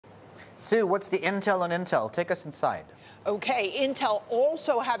Sue, what's the intel on Intel? Take us inside. Okay, Intel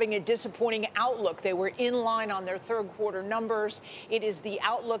also having a disappointing outlook. They were in line on their third quarter numbers. It is the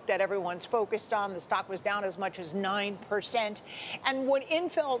outlook that everyone's focused on. The stock was down as much as 9%. And what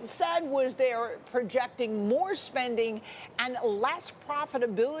Intel said was they're projecting more spending and less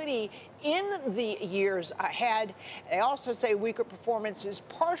profitability in the years ahead. They also say weaker performance is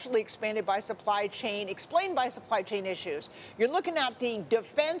partially explained by supply chain issues. You're looking at the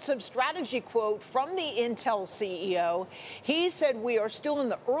defensive strategy quote from the Intel CEO. He said, "We are still in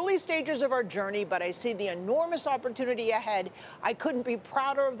the early stages of our journey, but I see the enormous opportunity ahead. I couldn't be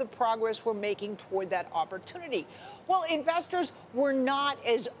prouder of the progress we're making toward that opportunity." Well, investors were not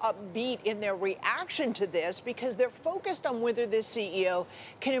as upbeat in their reaction to this because they're focused on whether this CEO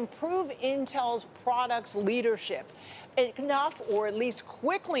can improve Intel's products leadership enough, or at least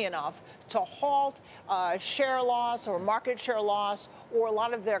quickly enough, to halt share loss or market share loss, or a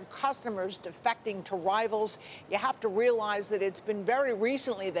lot of their customers defecting to rivals. You have to realize that it's been very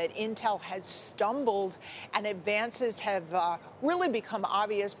recently that Intel has stumbled, and advances have really become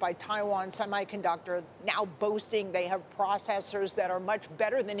obvious by Taiwan Semiconductor, now boasting they have processors that are much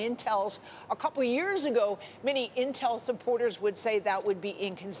better than Intel's. A couple of years ago, many Intel supporters would say that would be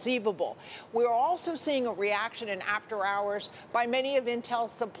inconceivable. We're also seeing a reaction in after hours by many of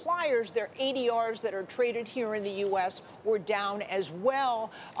Intel's suppliers. Their ADRs that are traded here in the U.S. were down as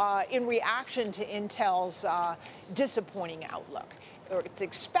well in reaction to Intel's disappointing outlook. It's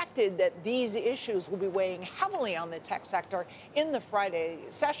expected that these issues will be weighing heavily on the tech sector in the Friday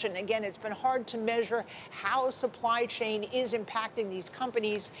session. Again, it's been hard to measure how supply chain is impacting these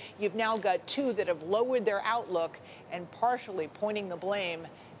companies. You've now got two that have lowered their outlook and partially pointing the blame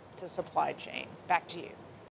to supply chain. Back to you.